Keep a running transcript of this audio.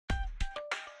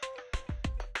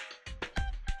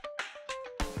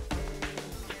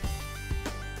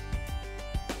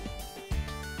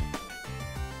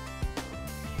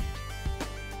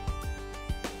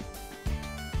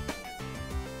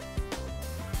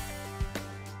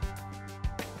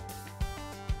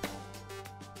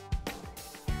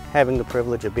Having the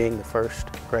privilege of being the first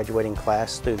graduating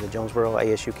class through the Jonesboro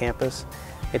ASU campus,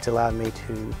 it's allowed me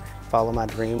to follow my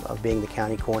dream of being the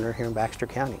county coroner here in Baxter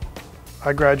County.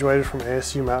 I graduated from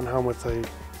ASU Mountain Home with a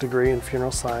degree in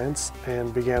funeral science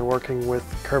and began working with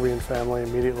Kirby and family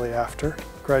immediately after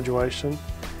graduation.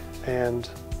 And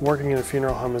working in a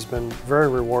funeral home has been very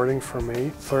rewarding for me.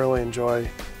 Thoroughly enjoy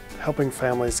helping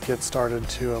families get started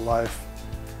to a life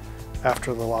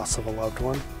after the loss of a loved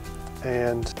one.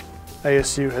 And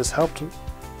ASU has helped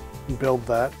build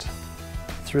that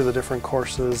through the different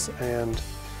courses and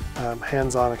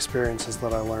hands-on experiences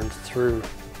that I learned through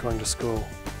going to school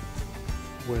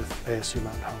with ASU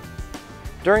Mountain Home.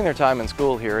 During their time in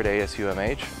school here at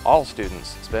ASUMH, all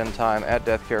students spend time at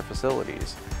death care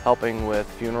facilities, helping with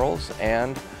funerals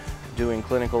and doing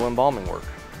clinical embalming work.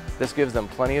 This gives them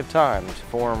plenty of time to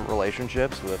form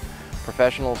relationships with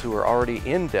professionals who are already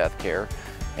in death care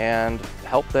and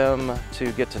help them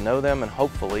to get to know them and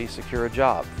hopefully secure a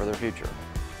job for their future.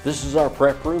 This is our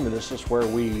prep room, and this is where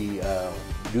we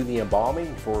do the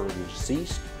embalming for the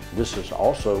deceased. This is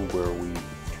also where we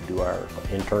do our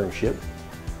internship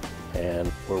and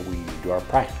where we do our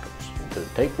practicums, to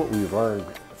take what we've learned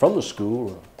from the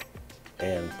school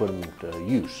and put them to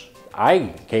use.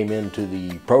 I came into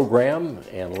the program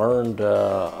and learned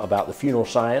about the funeral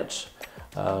science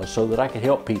so that I could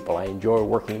help people. I enjoy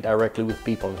working directly with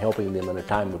people and helping them in a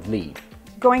time of need.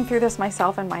 Going through this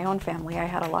myself and my own family, I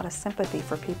had a lot of sympathy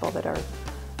for people that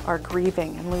are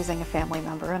grieving and losing a family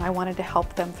member, and I wanted to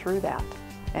help them through that.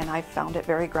 And I found it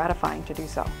very gratifying to do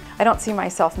so. I don't see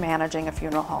myself managing a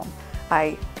funeral home.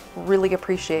 I really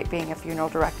appreciate being a funeral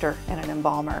director and an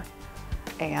embalmer.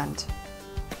 And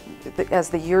as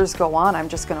the years go on, I'm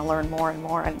just going to learn more and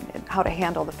more and how to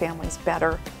handle the families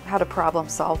better, how to problem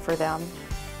solve for them,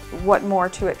 what more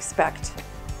to expect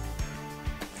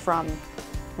from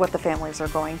what the families are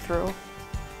going through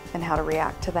and how to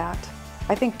react to that.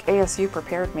 I think ASU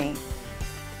prepared me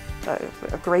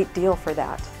a great deal for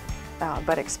that,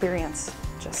 but experience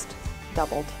just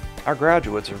doubled. Our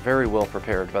graduates are very well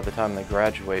prepared by the time they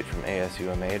graduate from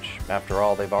ASUMH. After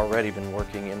all, they've already been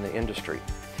working in the industry.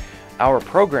 Our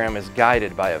program is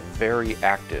guided by a very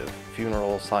active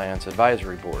Funeral Science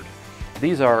Advisory Board.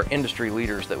 These are industry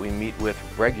leaders that we meet with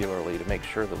regularly to make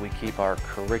sure that we keep our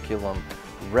curriculum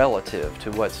relative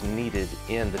to what's needed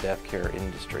in the death care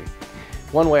industry.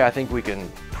 One way I think we can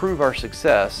prove our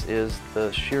success is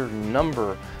the sheer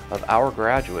number of our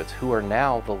graduates who are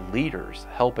now the leaders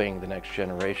helping the next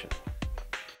generation.